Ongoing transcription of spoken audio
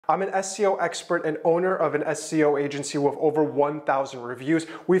I'm an SEO expert and owner of an SEO agency with over 1,000 reviews.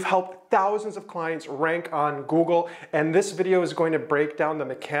 We've helped thousands of clients rank on Google, and this video is going to break down the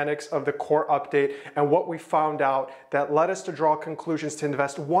mechanics of the core update and what we found out that led us to draw conclusions to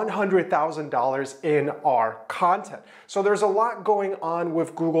invest $100,000 in our content. So there's a lot going on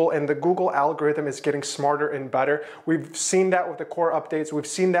with Google, and the Google algorithm is getting smarter and better. We've seen that with the core updates. We've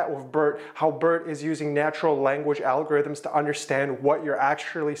seen that with BERT, how BERT is using natural language algorithms to understand what you're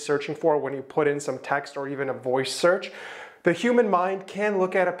actually searching for when you put in some text or even a voice search. The human mind can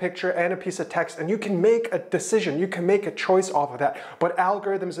look at a picture and a piece of text and you can make a decision, you can make a choice off of that, but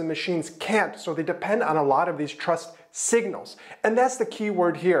algorithms and machines can't, so they depend on a lot of these trust signals. And that's the key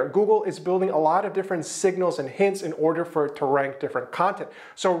word here. Google is building a lot of different signals and hints in order for it to rank different content.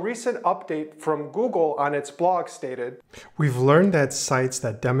 So a recent update from Google on its blog stated, "We've learned that sites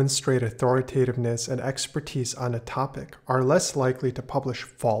that demonstrate authoritativeness and expertise on a topic are less likely to publish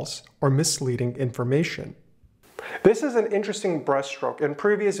false or misleading information." This is an interesting brushstroke. In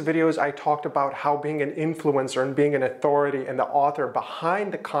previous videos, I talked about how being an influencer and being an authority and the author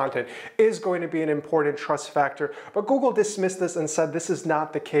behind the content is going to be an important trust factor, but Google dismissed this and said this is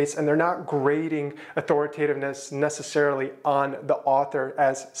not the case, and they're not grading authoritativeness necessarily on the author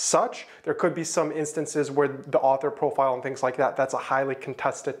as such. There could be some instances where the author profile and things like that, that's a highly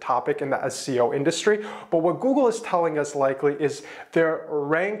contested topic in the SEO industry, but what Google is telling us likely is they're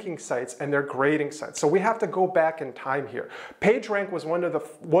ranking sites and they're grading sites. So we have to go back in time here. PageRank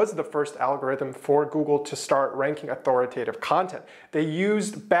was the first algorithm for Google to start ranking authoritative content. They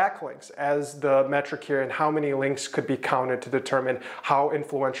used backlinks as the metric here and how many links could be counted to determine how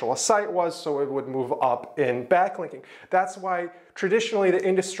influential a site was, so it would move up in backlinking. That's why traditionally the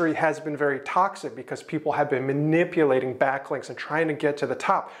industry has been very toxic, because people have been manipulating backlinks and trying to get to the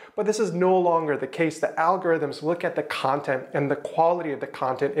top. But this is no longer the case. The algorithms look at the content and the quality of the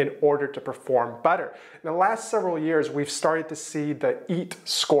content in order to perform better. In the last several years, we've started to see the EAT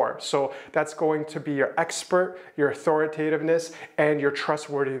score. So that's going to be your expert, your authoritativeness, and your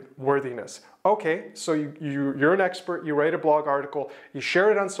trustworthiness. Okay, so you're an expert, you write a blog article, you share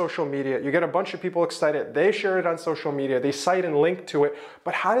it on social media, you get a bunch of people excited, they share it on social media, they cite and link to it,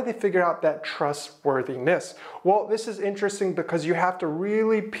 but how do they figure out that trustworthiness? Well, this is interesting because you have to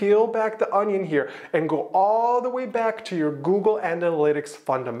really peel back the onion here and go all the way back to your Google Analytics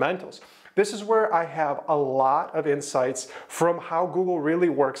fundamentals. This is where I have a lot of insights from how Google really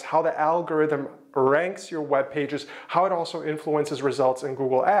works, how the algorithm ranks your web pages, how it also influences results in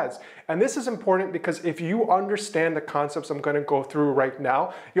Google Ads. And this is important because if you understand the concepts I'm going to go through right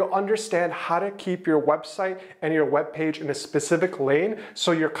now, you'll understand how to keep your website and your web page in a specific lane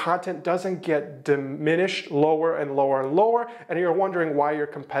so your content doesn't get diminished lower and lower and lower, and you're wondering why your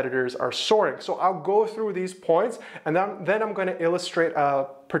competitors are soaring. So I'll go through these points, and then I'm going to illustrate a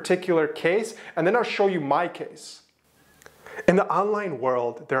particular case, and then I'll show you my case. In the online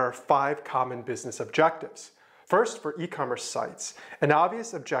world, there are 5 common business objectives. First, for e-commerce sites, an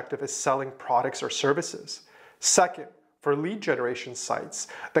obvious objective is selling products or services. Second, for lead generation sites,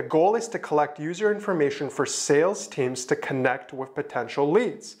 the goal is to collect user information for sales teams to connect with potential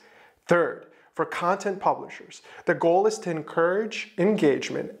leads. Third, for content publishers, the goal is to encourage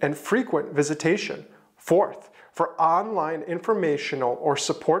engagement and frequent visitation. Fourth, for online informational or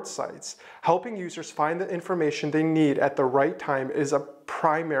support sites, helping users find the information they need at the right time is of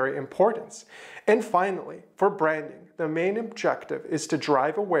primary importance. And finally, for branding, the main objective is to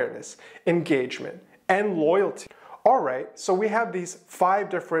drive awareness, engagement, and loyalty. All right, so we have these 5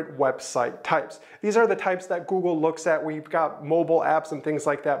 different website types. These are the types that Google looks at. We've got mobile apps and things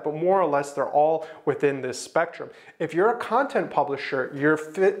like that, but more or less they're all within this spectrum. If you're a content publisher, you're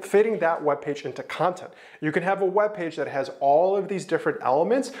fitting that web page into content. You can have a web page that has all of these different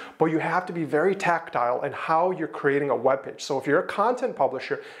elements, but you have to be very tactile in how you're creating a web page. So if you're a content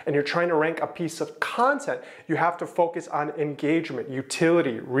publisher and you're trying to rank a piece of content, you have to focus on engagement,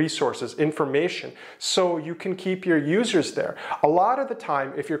 utility, resources, information, so you can keep your users there. A lot of the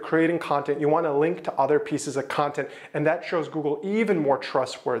time, if you're creating content, you want to link to other pieces of content, and that shows Google even more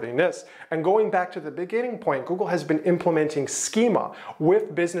trustworthiness. And going back to the beginning point, Google has been implementing schema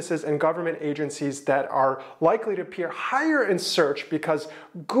with businesses and government agencies that are likely to appear higher in search because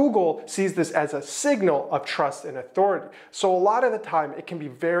Google sees this as a signal of trust and authority. So a lot of the time, it can be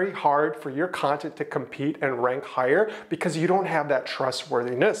very hard for your content to compete and rank higher because you don't have that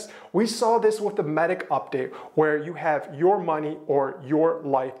trustworthiness. We saw this with the Medic update, where you have your money or your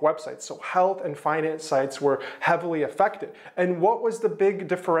life websites. So health and finance sites were heavily affected. And what was the big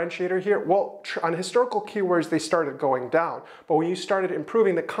differentiator here? Well, on historical keywords, they started going down. But when you started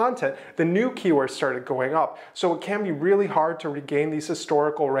improving the content, the new keywords started going up. So it can be really hard to regain these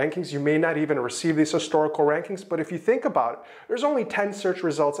historical rankings. You may not even receive these historical rankings, but if you think about it, there's only 10 search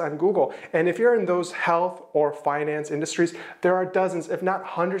results on Google. And if you're in those health or finance industries, there are dozens, if not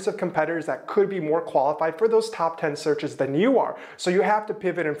hundreds of competitors that could be more qualified for those top 10 searches than you are. So you have to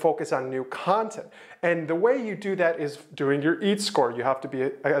pivot and focus on new content. And the way you do that is doing your EAT score. You have to be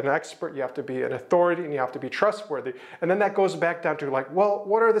an expert, you have to be an authority, and you have to be trustworthy. And then that goes back down to like, well,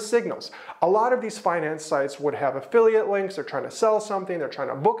 what are the signals? A lot of these finance sites would have affiliate links, they're trying to sell something, they're trying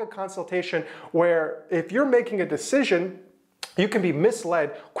to book a consultation, where if you're making a decision, you can be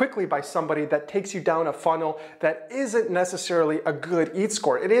misled quickly by somebody that takes you down a funnel that isn't necessarily a good EAT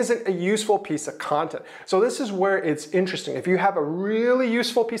score. It isn't a useful piece of content. So this is where it's interesting. If you have a really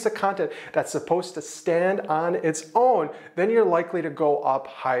useful piece of content that's supposed to stand on its own, then you're likely to go up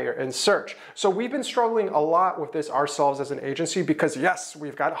higher in search. So we've been struggling a lot with this ourselves as an agency because yes,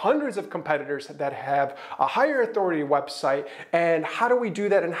 we've got hundreds of competitors that have a higher authority website. And how do we do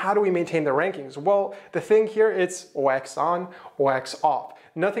that? And how do we maintain the rankings? Well, the thing here, it's wax on, wax off.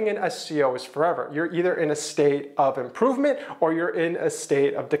 Nothing in SEO is forever. You're either in a state of improvement or you're in a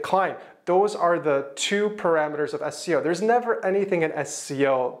state of decline. Those are the two parameters of SEO. There's never anything in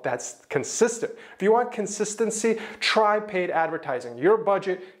SEO that's consistent. If you want consistency, try paid advertising. Your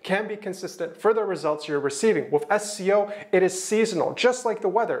budget can be consistent for the results you're receiving. With SEO, it is seasonal, just like the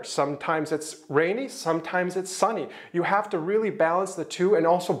weather. Sometimes it's rainy, sometimes it's sunny. You have to really balance the two and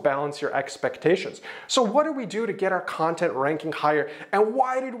also balance your expectations. So what do we do to get our content ranking higher? And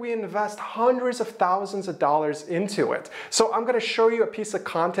why did we invest hundreds of thousands of dollars into it? So I'm going to show you a piece of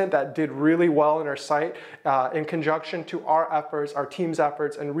content that did really well on our site in conjunction to our efforts, our team's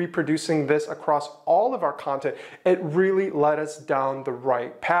efforts, and reproducing this across all of our content. It really led us down the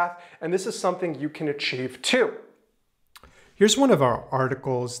right path, and this is something you can achieve too. Here's one of our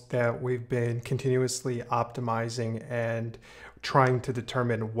articles that we've been continuously optimizing and trying to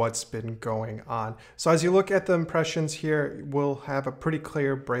determine what's been going on. So as you look at the impressions here, we'll have a pretty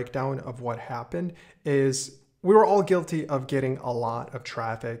clear breakdown of what happened. We were all guilty of getting a lot of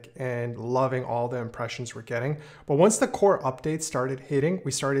traffic and loving all the impressions we're getting. But once the core updates started hitting, we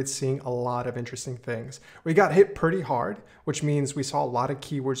started seeing a lot of interesting things. We got hit pretty hard, which means we saw a lot of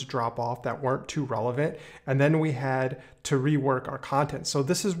keywords drop off that weren't too relevant. And then we had to rework our content. So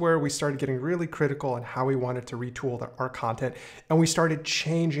this is where we started getting really critical on how we wanted to retool our content. And we started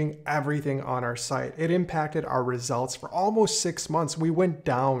changing everything on our site. It impacted our results for almost 6 months. We went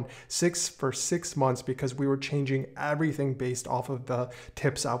down for 6 months because we were changing everything based off of the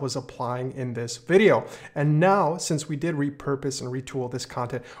tips I was applying in this video. And now, since we did repurpose and retool this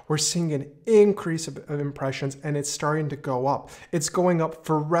content, we're seeing an increase of impressions and it's starting to go up. It's going up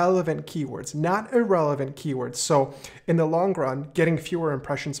for relevant keywords, not irrelevant keywords. So in the long run, getting fewer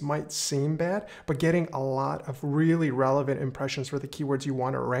impressions might seem bad, but getting a lot of really relevant impressions for the keywords you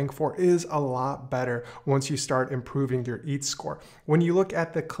want to rank for is a lot better once you start improving your EAT score. When you look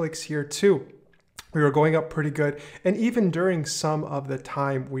at the clicks here too, we were going up pretty good. And even during some of the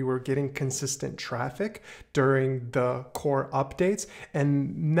time, we were getting consistent traffic during the core updates.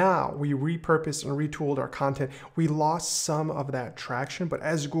 And now we repurposed and retooled our content. We lost some of that traction, but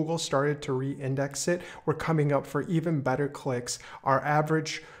as Google started to re-index it, we're coming up for even better clicks. Our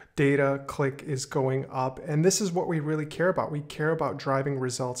average data click is going up. And this is what we really care about. We care about driving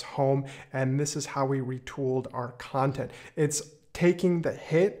results home. And this is how we retooled our content. It's taking the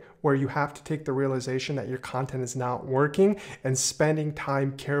hit where you have to take the realization that your content is not working and spending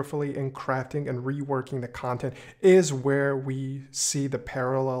time carefully in crafting and reworking the content is where we see the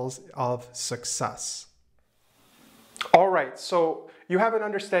parallels of success. All right, so you have an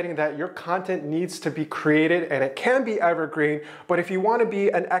understanding that your content needs to be created and it can be evergreen, but if you want to be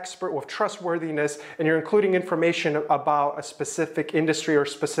an expert with trustworthiness and you're including information about a specific industry or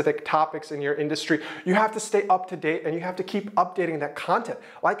specific topics in your industry, you have to stay up to date and you have to keep updating that content.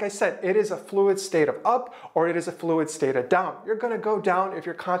 Like I said, it is a fluid state of up or it is a fluid state of down. You're going to go down if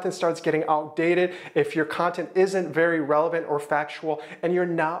your content starts getting outdated, if your content isn't very relevant or factual, and you're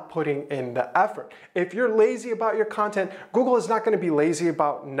not putting in the effort. If you're lazy about your content, Google is not going to be lazy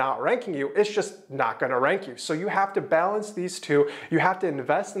about not ranking you. It's just not going to rank you. So you have to balance these two. You have to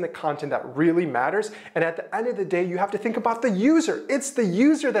invest in the content that really matters. And at the end of the day, you have to think about the user. It's the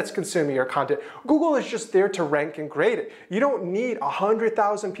user that's consuming your content. Google is just there to rank and grade it. You don't need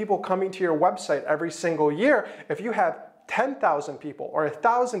 100,000 people coming to your website every single year. If you have 10,000 people or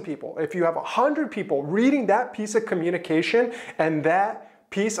 1,000 people, if you have 100 people reading that piece of communication and that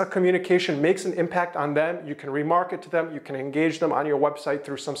piece of communication makes an impact on them, you can remarket to them, you can engage them on your website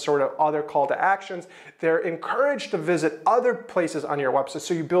through some sort of other call to actions. They're encouraged to visit other places on your website,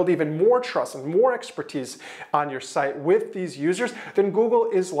 so you build even more trust and more expertise on your site with these users, then Google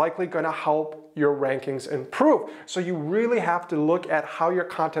is likely going to help your rankings improve. So you really have to look at how your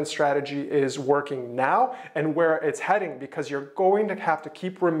content strategy is working now and where it's heading, because you're going to have to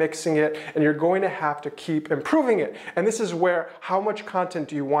keep remixing it and you're going to have to keep improving it. And this is where how much content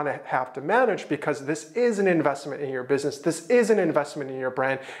do you want to have to manage, because this is an investment in your business. This is an investment in your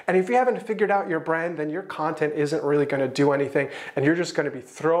brand. And if you haven't figured out your brand, then your content isn't really going to do anything and you're just going to be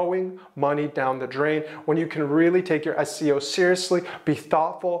throwing money down the drain when you can really take your SEO seriously, be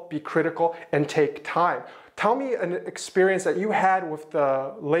thoughtful, be critical, and take time. Tell me an experience that you had with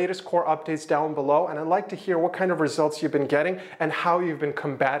the latest core updates down below, and I'd like to hear what kind of results you've been getting and how you've been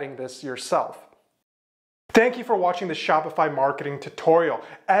combating this yourself. Thank you for watching the Shopify marketing tutorial.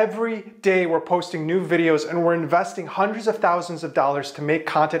 Every day we're posting new videos and we're investing hundreds of thousands of dollars to make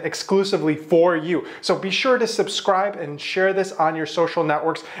content exclusively for you. So be sure to subscribe and share this on your social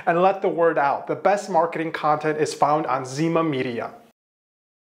networks and let the word out. The best marketing content is found on Zima Media.